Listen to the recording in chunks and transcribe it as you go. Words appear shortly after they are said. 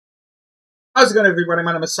How's it going, everybody?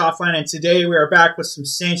 My name is Softline, and today we are back with some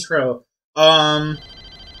Saints Row. The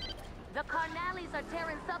Carnales are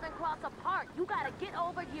tearing Southern Cross apart. You gotta get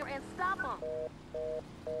over here and stop them.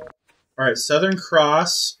 Alright, Southern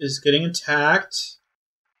Cross is getting attacked.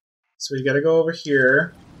 So we gotta go over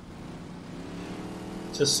here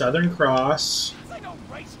to Southern Cross. It's like a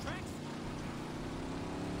racetrack.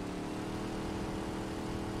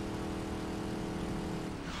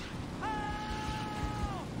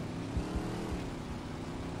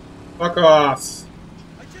 Fuck off.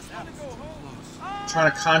 I just want to go home. I'm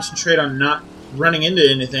trying to concentrate on not running into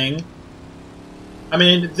anything. I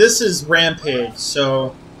mean, this is Rampage,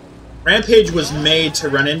 so Rampage was made to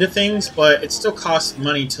run into things, but it still costs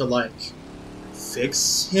money to, like,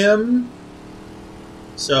 fix him.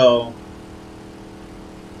 So,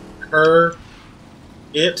 her,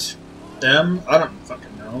 it, them, I don't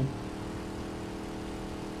fucking know.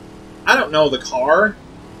 I don't know the car.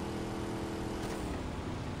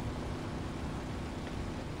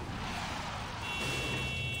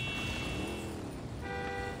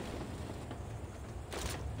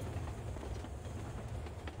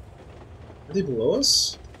 Are they below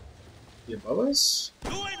us? Are they above us?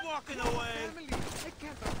 You ain't walking away. Family, I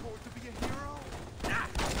can't afford to be a hero.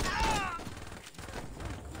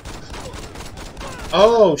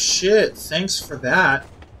 Oh shit, thanks for that.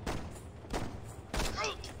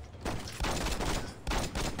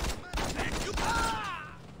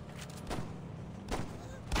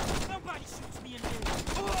 Somebody shoots me in there.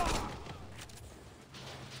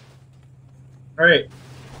 Alright.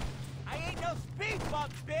 I ain't no speed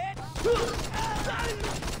bump, bitch.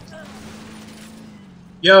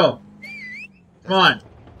 Yo. Come on.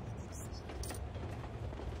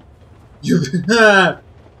 You that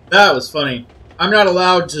was funny. I'm not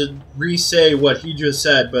allowed to re-say what he just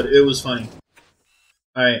said, but it was funny.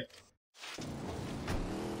 Alright.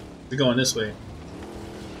 We're going this way.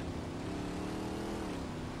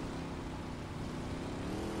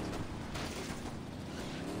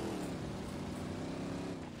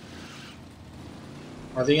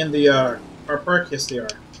 Are they in the car park? Yes, they are.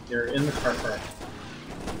 They're in the car park.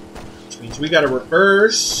 Which means we gotta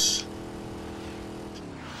reverse.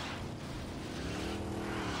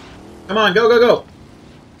 Come on, go, go, go!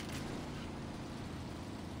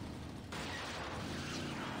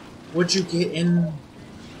 Would you get in?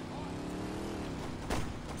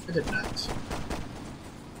 I did not.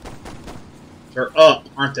 They're up,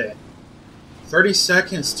 aren't they? 30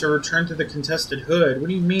 seconds to return to the contested hood. What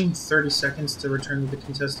do you mean 30 seconds to return to the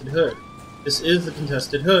contested hood? This is the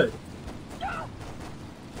contested hood.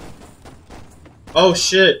 Oh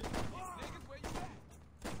shit.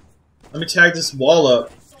 Let me tag this wall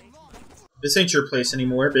up. This ain't your place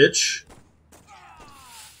anymore, bitch.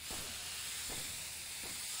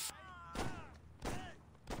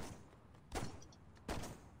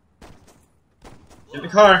 Get in the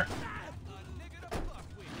car.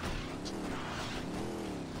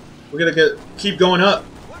 We're gonna keep going up,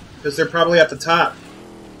 because they're probably at the top.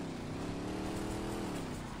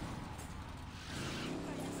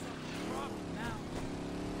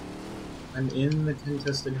 I'm in the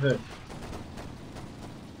contested hood.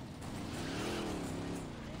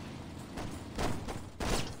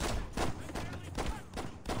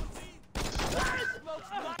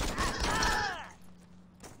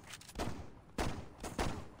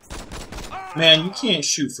 Man, you can't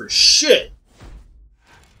shoot for shit!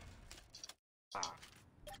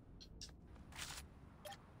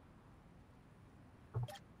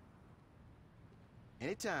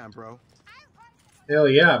 Anytime, bro. Hell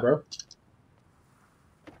yeah, bro.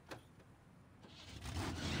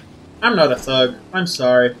 I'm not a thug. I'm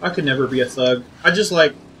sorry. I could never be a thug. I just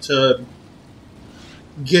like to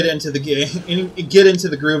get into the game, get into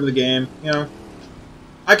the groove of the game, you know?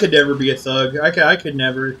 I could never be a thug. I could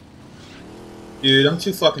never. Dude, I'm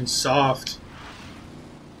too fucking soft.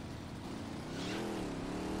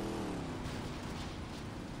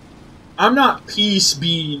 I'm not peace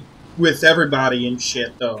be with everybody and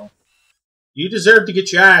shit, though. You deserve to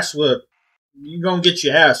get your ass whooped. You gonna get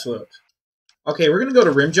your ass whooped. Okay, we're gonna go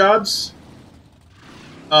to rim jobs.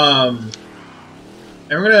 And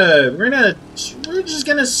we're just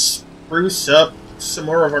gonna spruce up some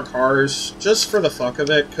more of our cars just for the fuck of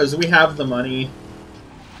it, because we have the money.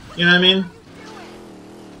 You know what I mean?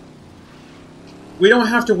 We don't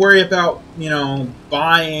have to worry about, you know,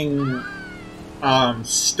 buying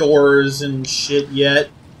stores and shit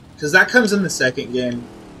yet, because that comes in the second game.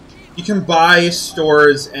 You can buy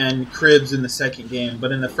stores and cribs in the second game,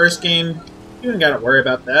 but in the first game, you don't gotta worry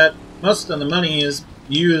about that. Most of the money is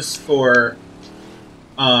used for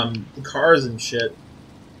the cars and shit.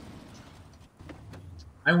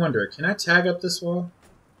 I wonder, can I tag up this wall?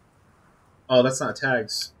 Oh, that's not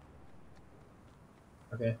tags.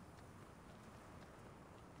 Okay.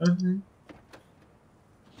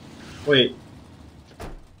 Wait.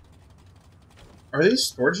 Are these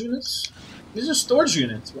storage units? These are storage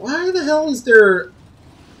units. Why the hell is there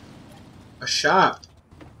a shop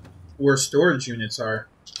where storage units are?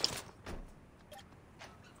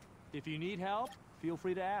 If you need help, feel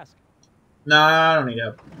free to ask. Nah, I don't need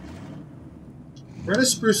help. We're gonna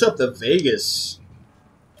spruce up the Vegas.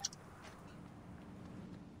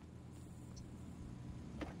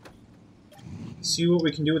 See what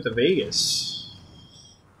we can do with the Vegas.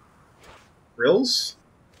 Grills?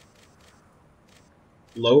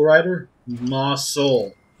 Lowrider?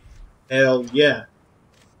 Muscle. Hell yeah.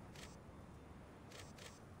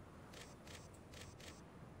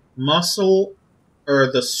 Muscle,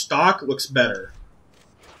 or the stock looks better.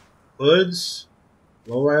 Hoods,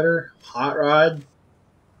 lowrider, hot rod.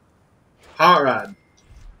 Hot rod.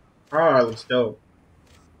 Hot rod looks dope.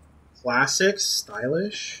 Classic,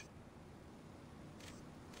 stylish.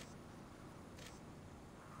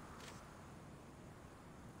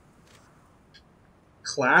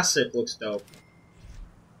 Classic looks dope.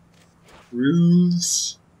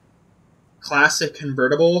 Roofs. Classic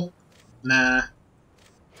convertible. Nah.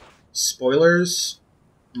 Spoilers.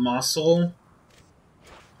 Muscle.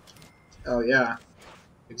 Oh yeah.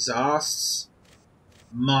 Exhausts.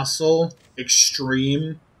 Muscle.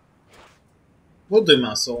 Extreme. We'll do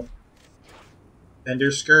muscle.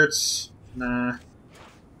 Fender skirts. Nah.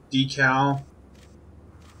 Decal.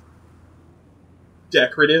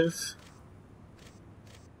 Decorative.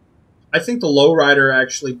 I think the lowrider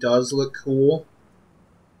actually does look cool.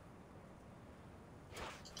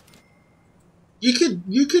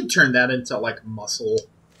 You could turn that into like muscle.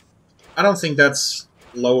 I don't think that's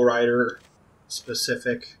lowrider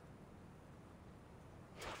specific.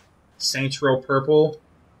 Saints Row purple.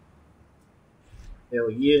 Hell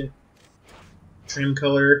yeah. Trim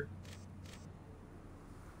color.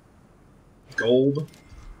 Gold.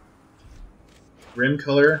 Rim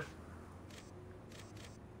color.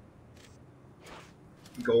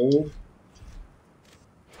 Gold.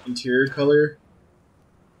 Interior color.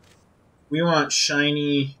 We want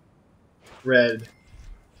shiny red.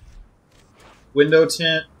 Window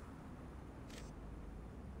tint.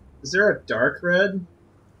 Is there a dark red?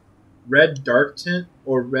 Red dark tint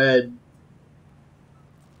or red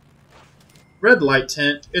light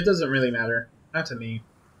tint? It doesn't really matter. Not to me.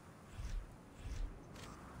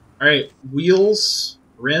 Alright, wheels,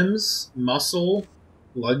 rims, muscle,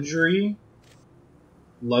 luxury.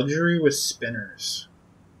 Luxury with spinners.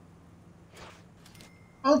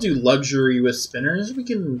 I'll do luxury with spinners. We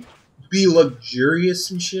can be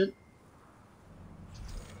luxurious and shit.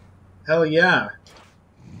 Hell yeah.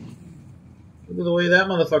 Look at the way that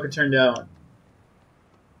motherfucker turned out.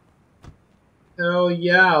 Hell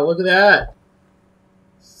yeah, look at that.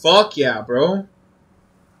 Fuck yeah, bro. Look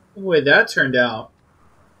at the way that turned out.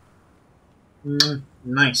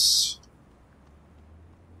 Nice.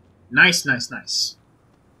 Nice, nice, nice.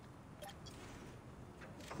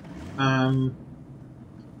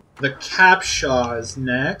 The Capshaw is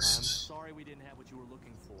next. Sorry we didn't have what you were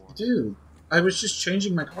looking for. Dude, I was just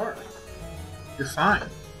changing my car. You're fine.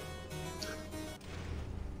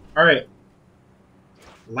 Alright.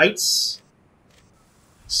 Lights.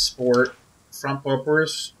 Sport. Front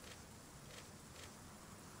bumpers.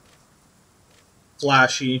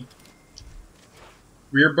 Flashy.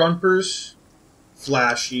 Rear bumpers.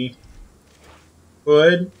 Flashy.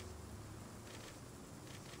 Hood.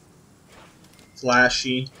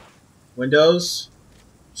 Flashy. Windows.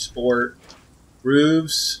 Sport.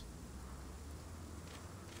 Roofs.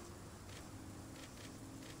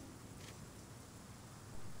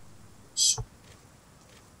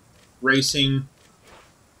 Racing.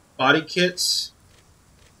 Body kits.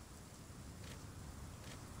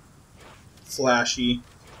 Flashy.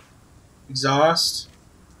 Exhaust.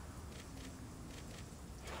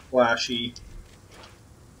 Flashy.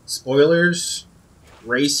 Spoilers.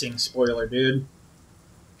 Racing spoiler, dude.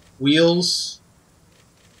 Wheels.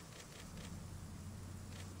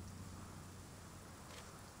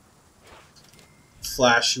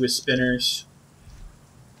 Flashy with spinners.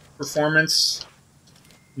 Performance.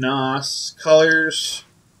 NOS. Colors.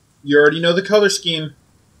 You already know the color scheme.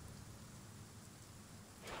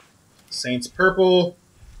 Saints purple.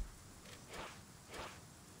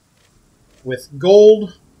 With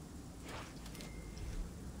gold.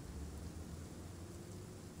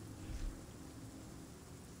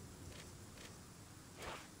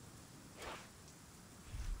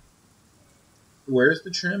 Where's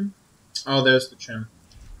the trim? Oh, there's the trim.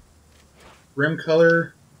 Rim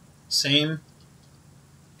color. Same.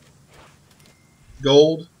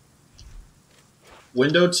 Gold.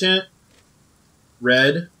 Window tint.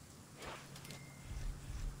 Red.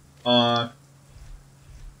 And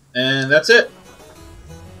that's it.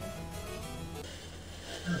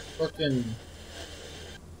 Fucking...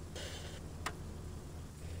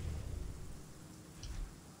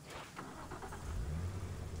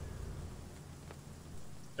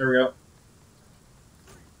 There we go.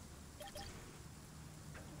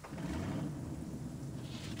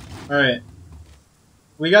 Alright.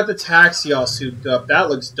 We got the taxi all souped up. That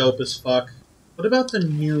looks dope as fuck. What about the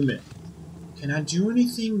Newman? Can I do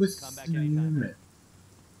anything with the Newman?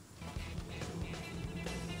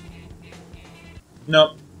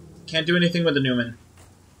 Nope. Can't do anything with the Newman.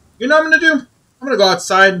 You know what I'm gonna do? I'm gonna go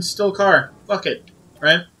outside and steal a car. Fuck it.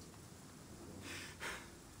 Right?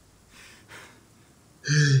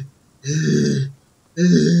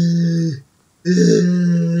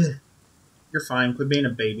 You're fine. Quit being a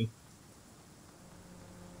baby.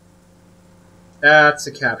 That's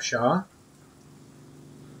a capshaw.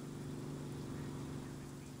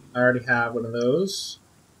 I already have one of those.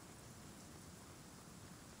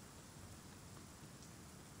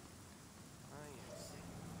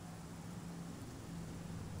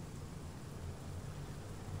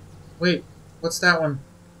 Wait, what's that one?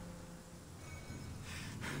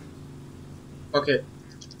 Fuck it.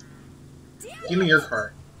 Give me your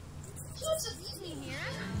car.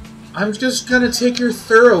 I'm just gonna take your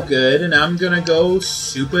Thorogood and I'm gonna go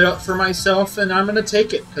soup it up for myself and I'm gonna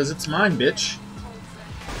take it, because it's mine, bitch.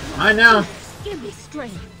 Mine now. Give me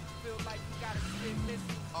strength.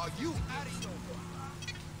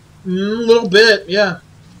 A little bit, yeah.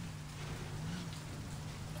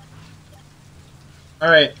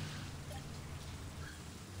 Alright.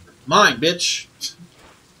 Mine, bitch.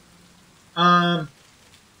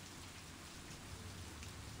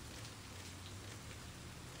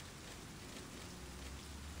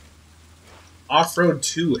 Off-road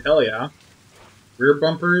 2, hell yeah. Rear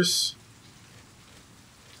bumpers.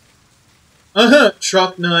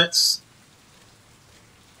 Truck nuts.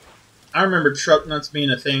 I remember truck nuts being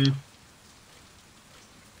a thing.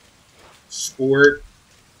 Sport.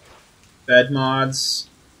 Bed mods.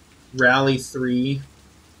 Rally 3.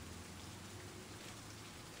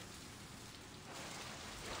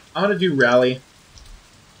 I'm gonna do rally.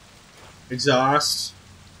 Exhaust.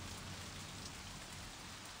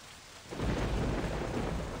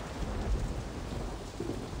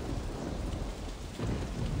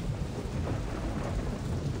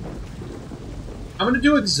 I'm gonna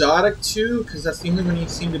do exotic too, because that's the only one you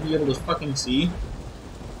seem to be able to fucking see.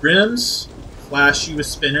 Rims. Flashy with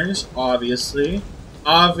spinners, obviously.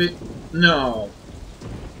 No.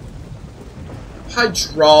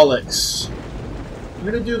 Hydraulics. I'm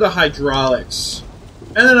gonna do the hydraulics.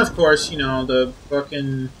 And then, of course, you know, the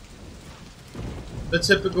fucking... the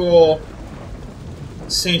typical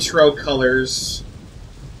Saints Row colors.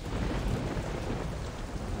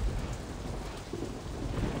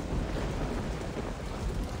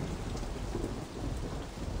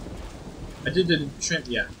 I did the trim,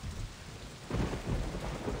 yeah.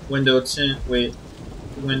 Window tint, wait.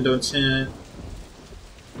 Window tint.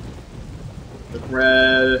 The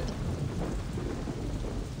red.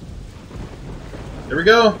 There we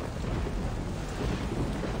go.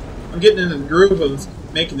 I'm getting into the groove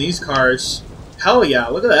of making these cars. Hell yeah,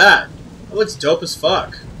 look at that. That looks dope as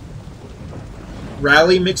fuck.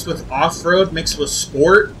 Rally mixed with off-road, mixed with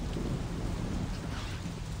sport.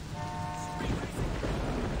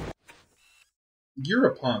 You're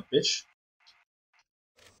a punk, bitch.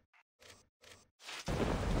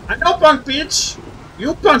 I know punk, bitch!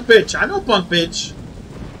 You punk, bitch! I know punk, bitch!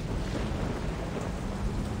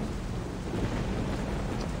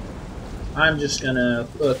 I'm just gonna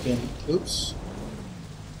fucking... Oops.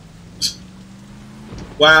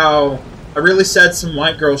 Wow. I really said some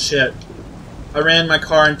white girl shit. I ran my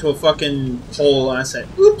car into a fucking pole and I said,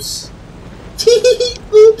 oops!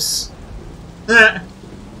 Oops!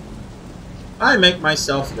 I make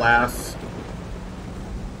myself laugh.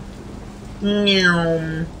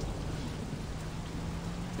 Meow.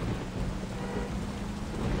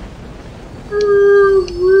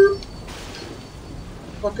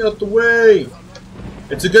 Fuck out the way!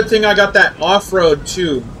 It's a good thing I got that off-road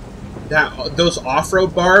too. Those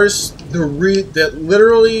off-road bars, that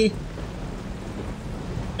literally,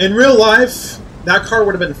 in real life, that car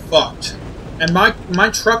would have been fucked, and my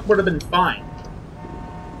truck would have been fine.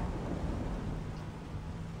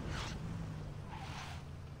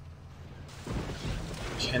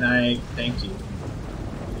 Can I? Thank you.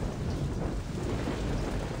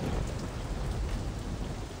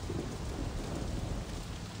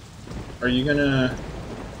 Are you gonna...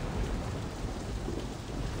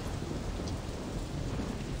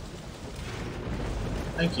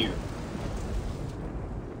 Thank you.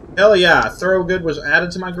 Hell yeah, Thoroughgood was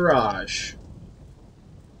added to my garage.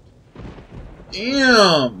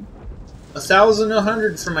 Damn!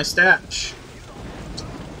 1,100 for my stash.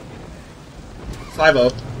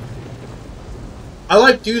 5-0. I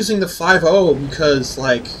liked using the 5-0 because,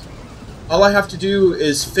 like, all I have to do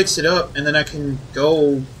is fix it up and then I can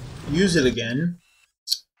go use it again.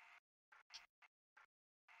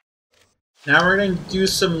 Now we're gonna do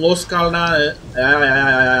some Los Carnales.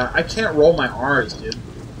 I can't roll my R's, dude.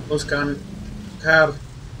 Los Carnales.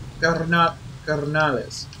 Carnales.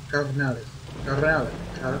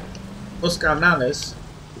 Los Carnales.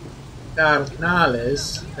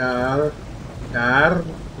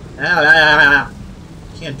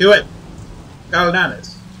 Can't do it.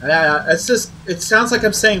 Carnales. It's just, it sounds like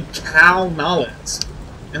I'm saying Calnales.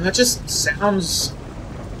 And that just sounds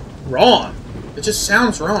wrong. It just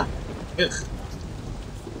sounds wrong. Ugh.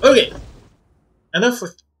 Okay. Enough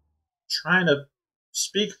with trying to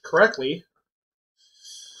speak correctly.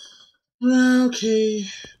 Okay.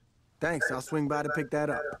 Thanks, I'll swing by to pick that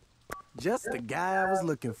up. Just the guy I was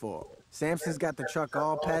looking for. Samson's got the truck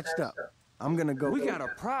all patched up. I'm gonna go. We got a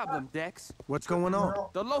problem, Dex. What's going on?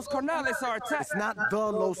 The Los Carnales are attacking. It's not the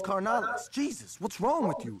Los Carnales. Jesus, what's wrong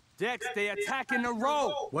with you? Dex, they attacking the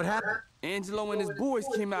road. What happened? Angelo and his boys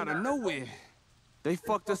came out of nowhere. They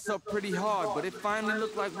fucked us up pretty hard, but it finally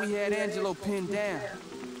looked like we had Angelo pinned down.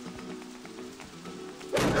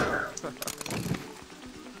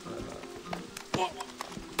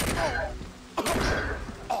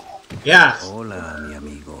 Yeah. Hola, mi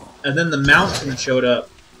amigo. And then the mountain showed up.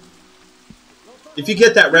 If you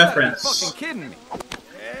get that reference, Fucking kidding me.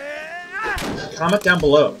 comment down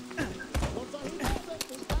below.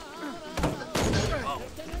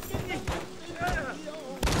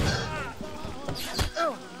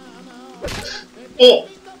 Oh!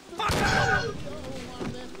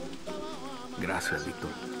 Gracias, Victor.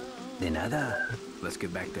 De nada. Let's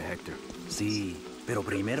get back to Hector. Sí, pero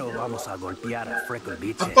primero vamos a golpear a Freckle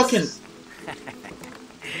Bitches. I fucking...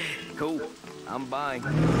 Cool. I'm buying.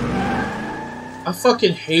 I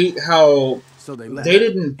fucking hate how So they left. they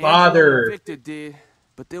didn't Angelo and bother... Victor did,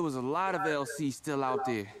 but there was a lot of LC still out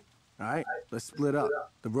there. All right, let's split up.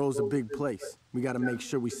 The road's a big place. We gotta make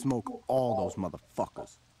sure we smoke all those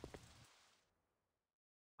motherfuckers.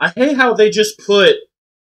 I hate how they just put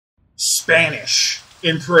Spanish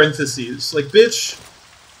in parentheses. Like, bitch,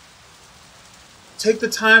 take the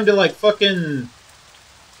time to, like, fucking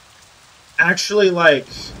actually, like,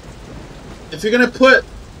 if you're gonna put...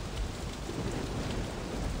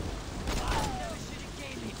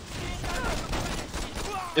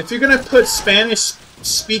 If you're gonna put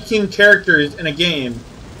Spanish-speaking characters in a game,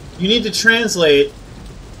 you need to translate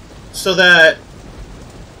so that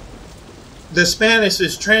the Spanish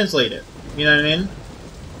is translated. You know what I mean?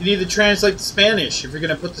 You need to translate the Spanish if you're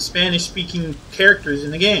going to put the Spanish-speaking characters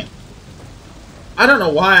in the game. I don't know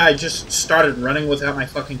why I just started running without my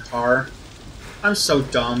fucking car. I'm so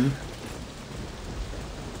dumb.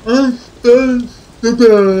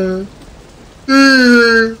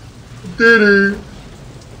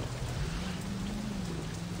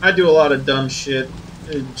 I do a lot of dumb shit.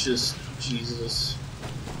 It just... Jesus.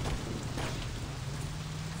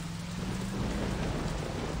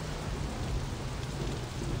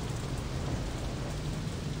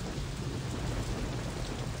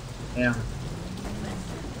 Yeah.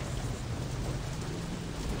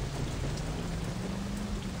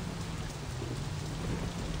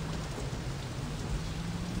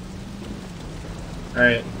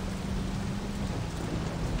 Alright.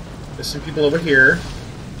 There's some people over here.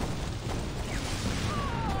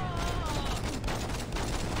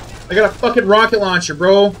 I got a fucking rocket launcher,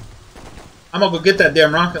 bro. I'm gonna go get that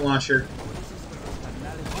damn rocket launcher.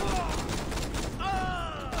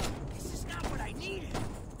 This is not what I needed.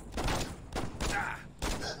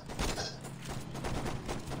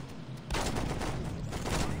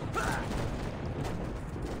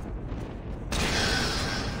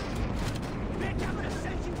 Bitch, I'm gonna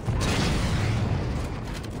send you.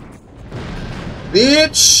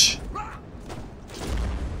 Bitch!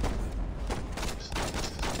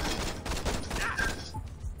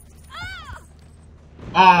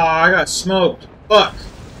 Aw, I got smoked. Fuck.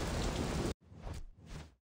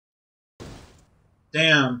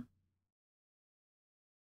 Damn.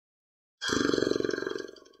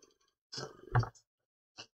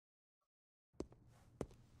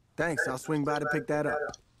 Thanks, I'll swing by to pick that up.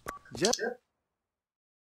 Just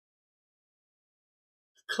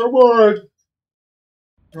Come on.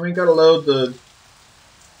 We gotta load the...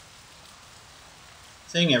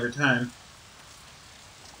 thing every time.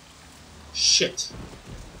 Shit.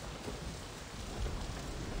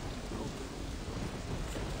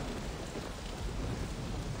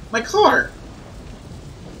 My car!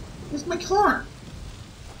 Where's my car?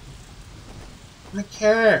 My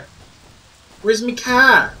car! Where's my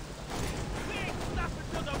car?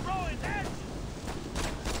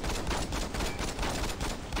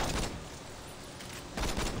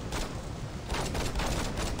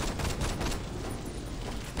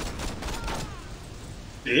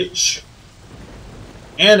 Bitch.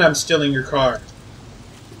 And I'm stealing your car.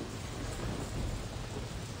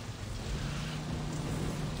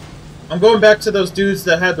 I'm going back to those dudes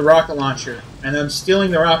that had the rocket launcher, and I'm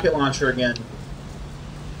stealing the rocket launcher again.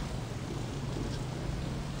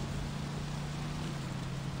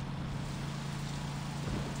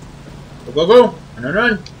 Go, go, go! Run, run,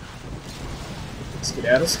 run!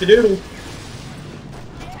 Skedaddle, skedoodle.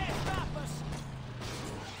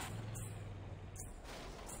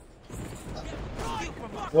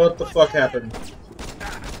 What the fuck happened?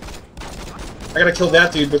 I gotta kill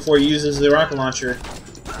that dude before he uses the rocket launcher.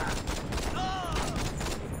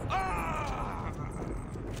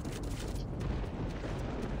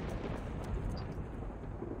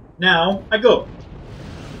 Now, I go.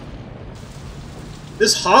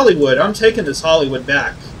 This Hollywood, I'm taking this Hollywood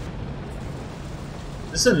back.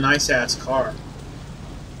 This is a nice-ass car.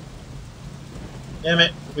 Damn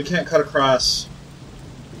it, we can't cut across.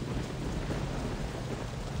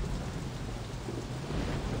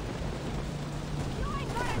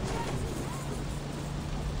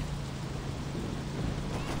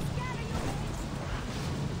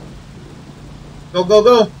 Go, go,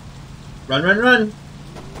 go! Run, run, run!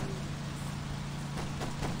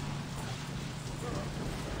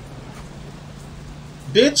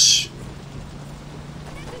 Bitch!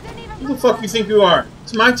 Who the fuck you think you are?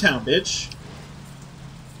 It's my town, bitch.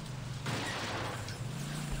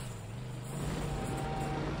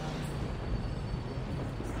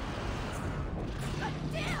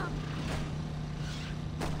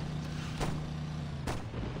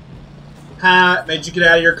 Ha! Made you get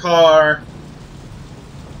out of your car.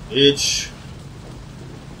 Bitch.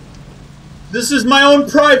 This is my own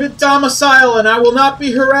private domicile and I will not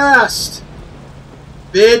be harassed.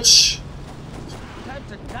 Bitch. Time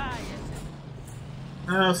to die, isn't it?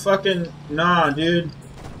 Oh, fucking nah, dude.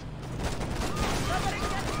 Somebody get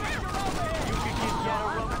the picture over here! You can get a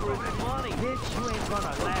run for his money. Bitch, you ain't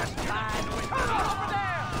gonna last 5 minutes. Over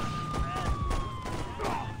there!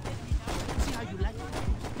 See how you like it?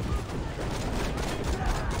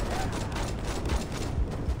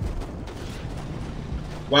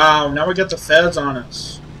 Wow, now we got the feds on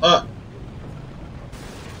us. Ow.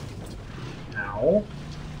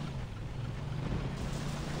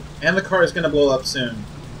 And the car is gonna blow up soon.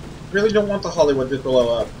 Really don't want the Hollywood to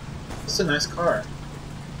blow up. It's a nice car.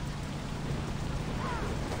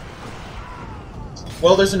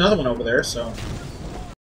 Well, there's another one over there, so...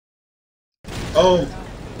 Oh,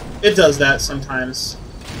 it does that sometimes.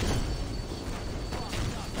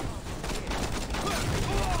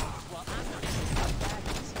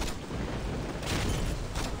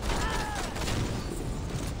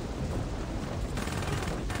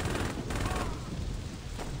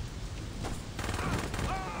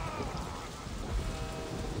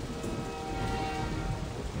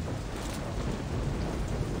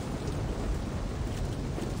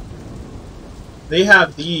 They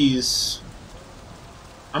have these.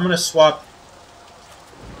 I'm gonna swap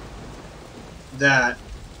that.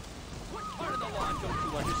 What part of the law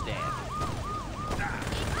don't you understand?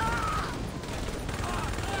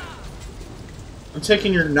 I'm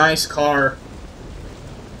taking your nice car.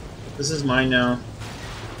 This is mine now.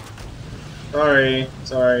 Sorry,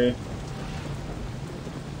 sorry.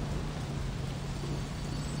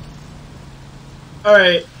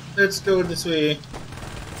 Alright, let's go this way.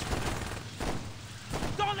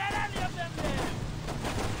 Don't let any of them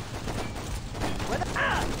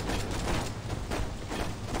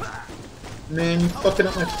live! Man, you fucking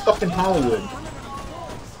up my fucking Hollywood.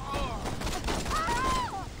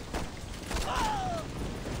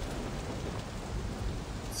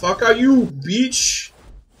 Fuck are you, bitch?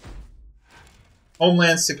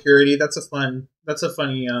 Homeland Security, that's a funny, what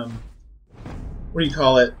do you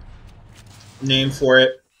call it? Name for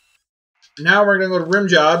it. Now we're gonna go to rim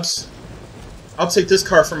jobs. I'll take this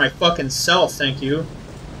car for my fucking self, thank you.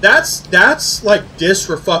 That's like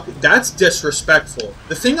that's disrespectful.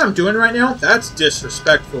 The thing I'm doing right now, that's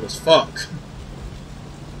disrespectful as fuck.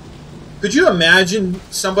 Could you imagine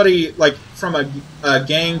somebody like from a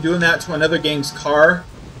gang doing that to another gang's car?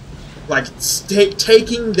 Like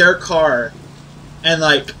taking their car and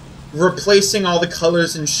like replacing all the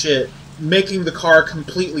colors and shit, making the car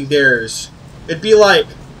completely theirs. It'd be like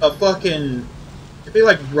a fucking... It'd be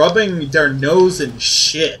like rubbing their nose in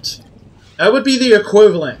shit. That would be the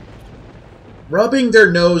equivalent. Rubbing their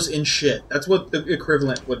nose in shit. That's what the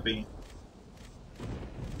equivalent would be.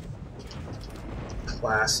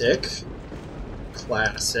 Classic.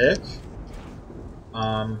 Classic.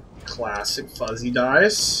 Classic fuzzy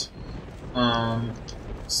dice.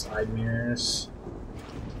 Side mirrors.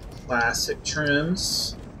 Classic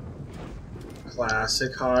trims.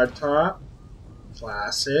 Classic hardtop.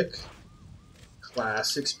 Classic.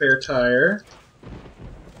 Classic spare tire.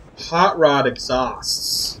 Hot rod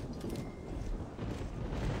exhausts.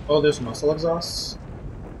 Oh, there's muscle exhausts?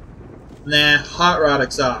 Nah, hot rod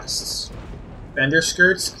exhausts. Fender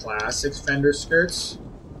skirts, classic fender skirts.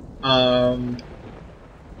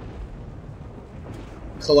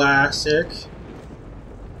 Classic.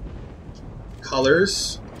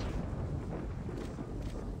 Colors.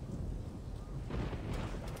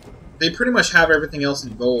 They pretty much have everything else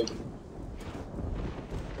in gold.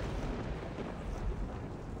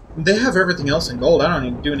 They have everything else in gold. I don't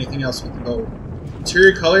need to do anything else with the gold.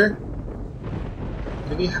 Interior color?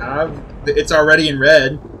 Do they have... It's already in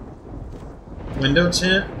red. Window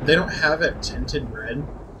tint? They don't have it tinted red.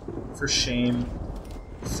 For shame.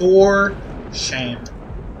 For shame.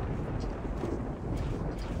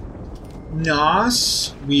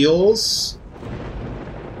 NOS wheels.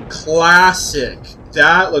 Classic.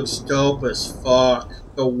 That looks dope as fuck.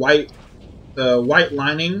 The white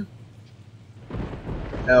lining.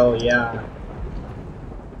 Hell yeah.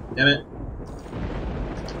 Damn it.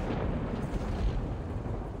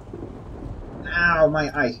 Ow, my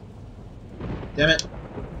eye. Damn it.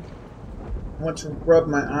 I want to rub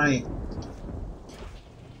my eye.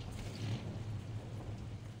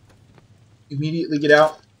 Immediately get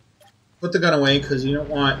out. Put the gun away because you don't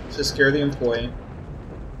want to scare the employee.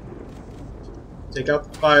 Take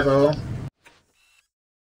out the 5-0.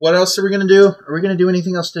 What else are we going to do? Are we going to do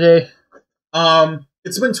anything else today?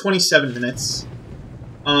 It's been 27 minutes.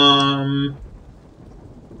 Man,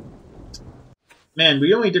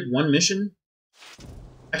 we only did one mission?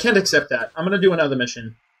 I can't accept that. I'm going to do another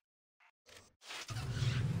mission.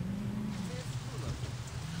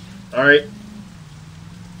 Alright.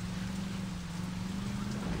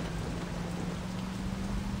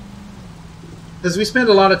 Because we spend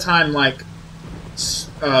a lot of time, like,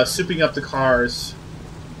 souping up the cars.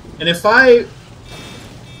 And if I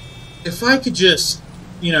could just,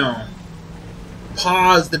 you know,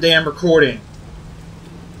 pause the damn recording,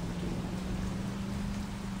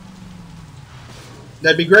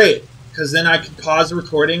 that'd be great. Because then I could pause the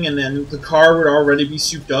recording and then the car would already be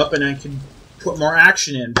souped up and I could put more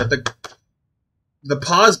action in. But the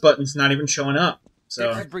pause button's not even showing up.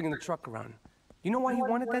 So He's bringing the truck around. You know why he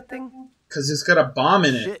wanted that thing? because it's got a bomb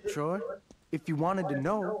in it. Shit, Troy. If you wanted to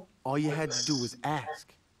know, all you had to do was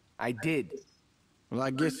ask. I did. Well,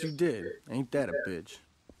 I guess you did. Ain't that a bitch?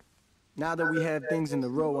 Now that we have things in the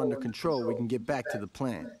row under control, we can get back to the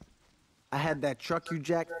plan. I had that truck you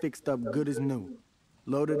jacked fixed up good as new.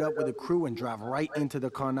 Loaded up with a crew and drive right into the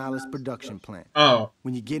Carnalis production plant. Oh.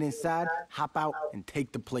 When you get inside, hop out and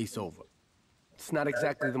take the place over. It's not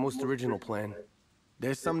exactly the most original plan.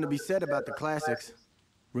 There's something to be said about the classics.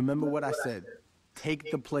 Remember what I said. Take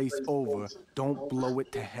the place over. Don't blow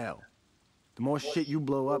it to hell. The more shit you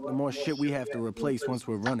blow up, the more shit we have to replace once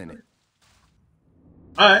we're running it.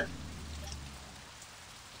 Alright.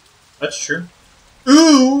 That's true.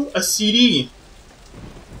 Ooh, a CD.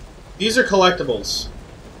 These are collectibles.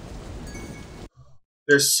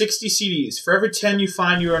 There's 60 CDs. For every 10 you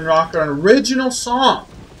find, you unlock an original song.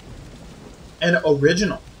 An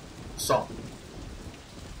original song.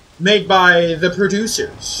 Made by the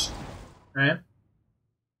producers. Right?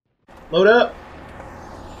 Load up.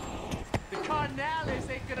 The Carnalis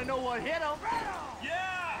ain't gonna know what hit them.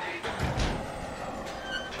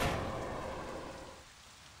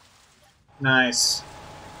 Nice.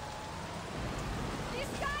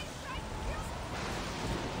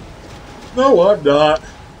 No, I'm not.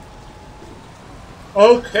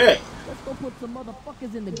 Okay. Let's go put some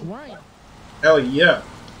motherfuckers in the ground. Hell yeah.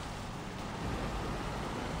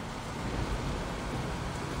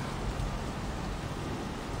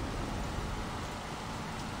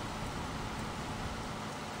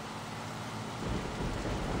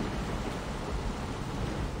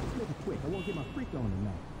 Make it quick. I won't get my freak on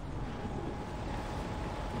tonight.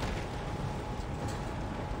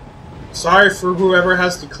 Sorry for whoever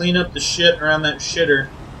has to clean up the shit around that shitter.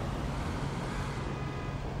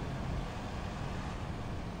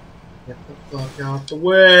 Get the fuck out the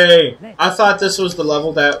way! I thought this was the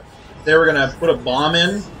level that they were gonna put a bomb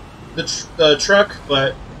in, the truck,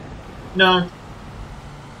 but no,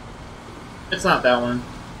 it's not that one.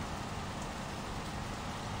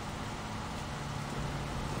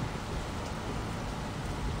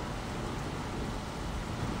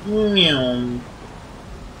 Meow.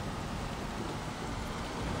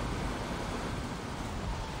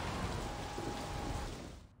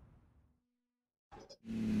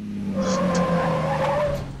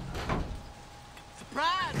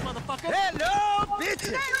 Surprise, motherfucker! Hello,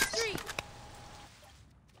 bitches!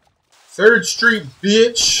 3rd Street,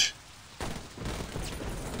 bitch.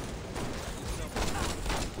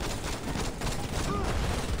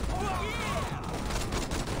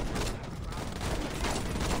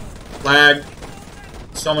 Lag.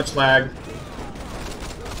 So much lag.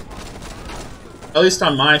 At least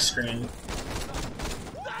on my screen.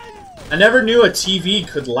 I never knew a TV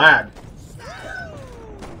could lag.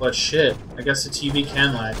 But shit, I guess the TV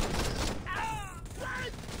can lag.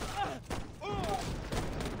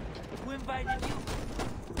 Who invited you?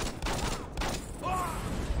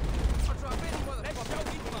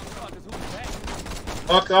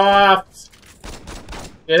 Fuck off!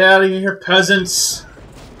 Get out of here, peasants!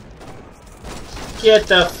 Get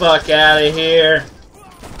the fuck out of here!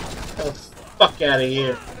 Get the fuck out of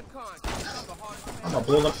here! I'm gonna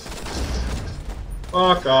blow them.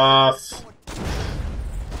 Fuck off!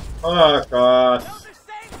 Fuck off!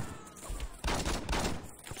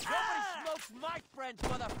 Nobody smokes my friends,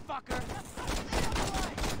 motherfucker!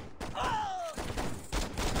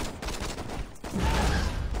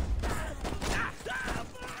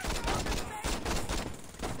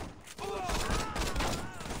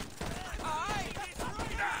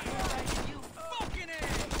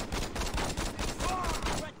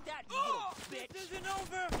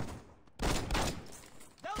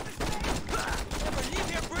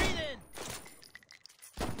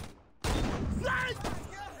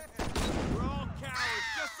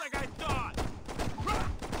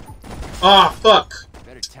 Ah, oh, fuck!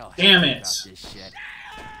 Better tell Damn Henry it! about this shit.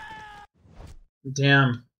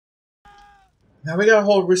 Damn. Now we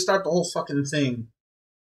gotta restart the whole fucking thing.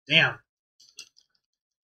 Damn.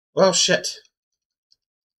 Well, shit.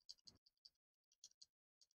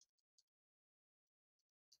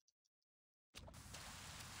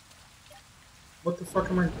 What the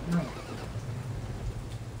fuck am I... No.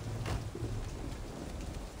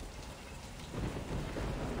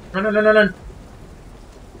 Run, run, run, run, run!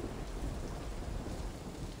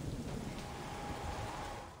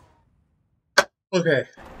 Okay.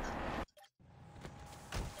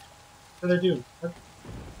 What did I do? What?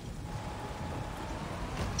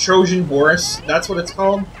 Trojan Boris, that's what it's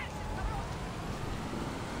called?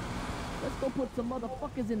 Let's go put some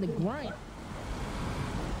motherfuckers in the grind.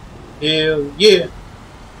 Hell yeah!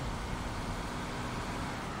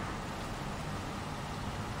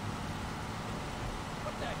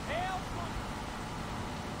 What the hell?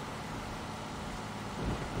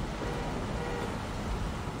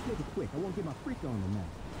 Make it quick. I won't get my freak on tonight.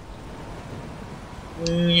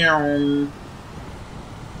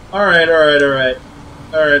 Alright, alright, alright.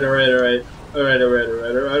 Alright, alright, alright. Alright, alright,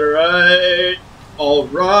 alright, alright, alright.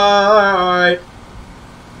 Alright.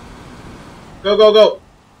 Go, go, go.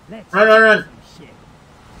 Run, run, run.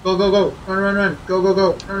 Go, go, go. Run, run, run. Go, go,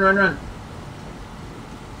 go. Run, run, run.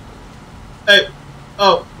 Hey.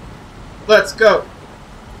 Oh. Let's go.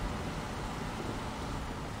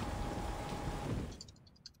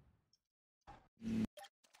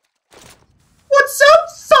 What's up,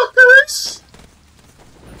 suckers?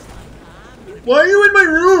 Why are you in my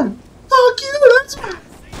room? Fuck you, that's my...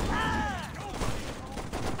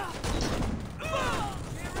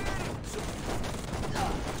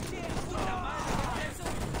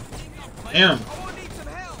 Damn.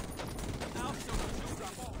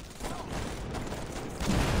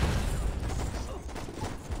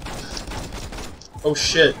 Oh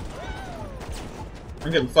shit.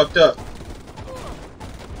 I'm getting fucked up.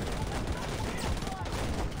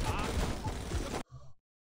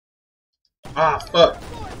 Ah, fuck.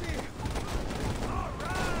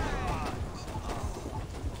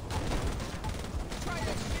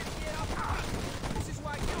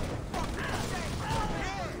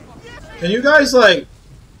 Can you guys, like,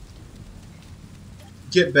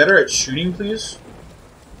 get better at shooting, please?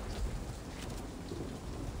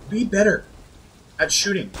 Be better at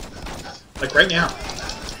shooting. Like, right now.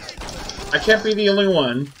 I can't be the only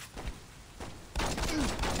one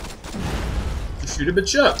to shoot a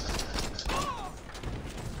bitch up.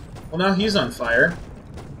 Well, now he's on fire.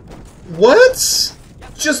 What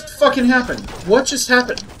just fucking happened? What just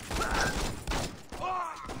happened?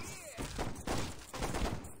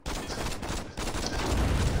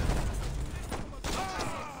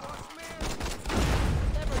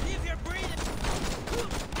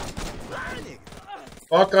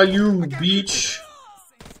 Fuck are you, beach?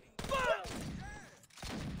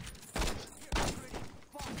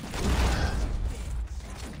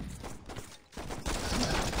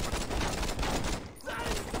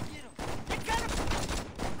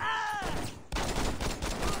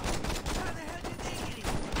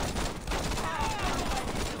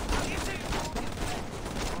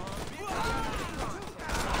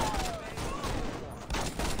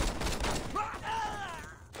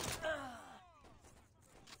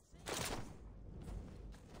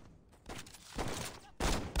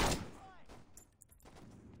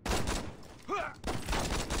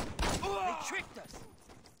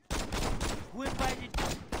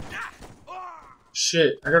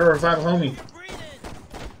 Shit, I gotta revive a homie.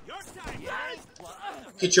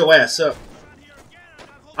 Get your ass up.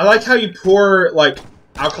 I like how you pour, like,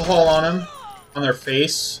 alcohol on them, on their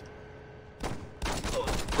face,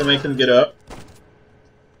 to make them get up.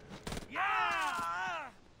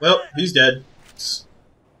 Well, he's dead.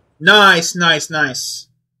 Nice, nice, nice.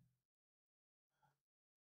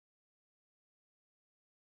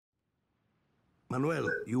 Manuel,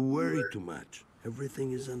 you worry too much.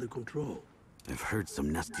 Everything is under control. I've heard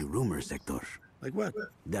some nasty rumors, Hector. Like what?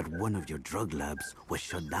 That one of your drug labs was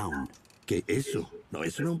shut down. ¿Qué eso? No,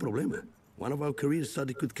 eso no es un problema. One of our careers thought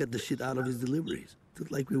he could cut the shit out of his deliveries.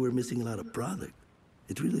 Looked like we were missing a lot of product.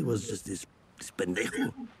 It really was just this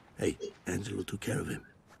pendejo. Hey, Angelo took care of him.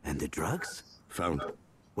 And the drugs? Found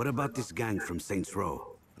What about this gang from Saints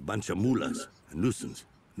Row? a bunch of mulas, a nuisance,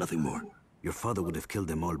 nothing more. Your father would have killed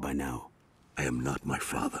them all by now. I am not my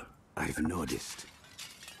father. I've noticed.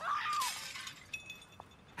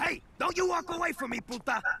 Hey, don't you walk away from me,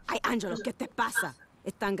 puta. Ay, Angelo, ¿qué te pasa?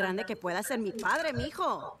 Es tan grande que pueda ser mi padre,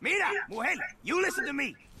 mijo. Mira, mujer, you listen to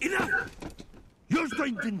me. ¡Enough! Yo estoy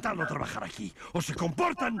intentando trabajar aquí. O se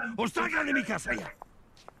comportan o salgan de mi casa ya.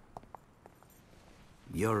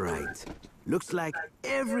 You're right. Looks like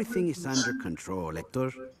everything is under control,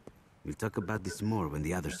 Hector. We'll talk about this more when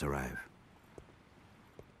the others arrive.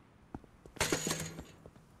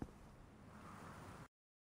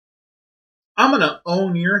 I'm gonna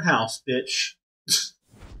own your house, bitch.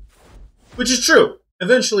 Which is true.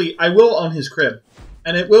 Eventually, I will own his crib.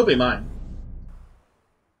 And it will be mine.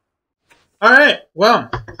 Alright, well.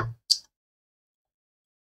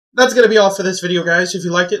 That's gonna be all for this video, guys. If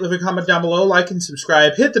you liked it, leave a comment down below, like and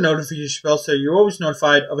subscribe. Hit the notification bell so you're always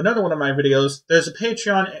notified of another one of my videos. There's a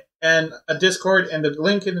Patreon and a Discord, and the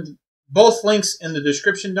link in both links in the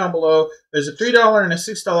description down below. There's a $3 and a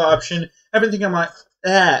 $6 option. Everything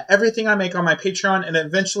I make on my Patreon, and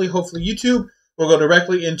eventually, hopefully, YouTube will go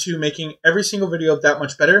directly into making every single video that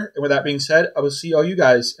much better. And with that being said, I will see all you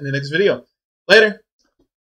guys in the next video. Later.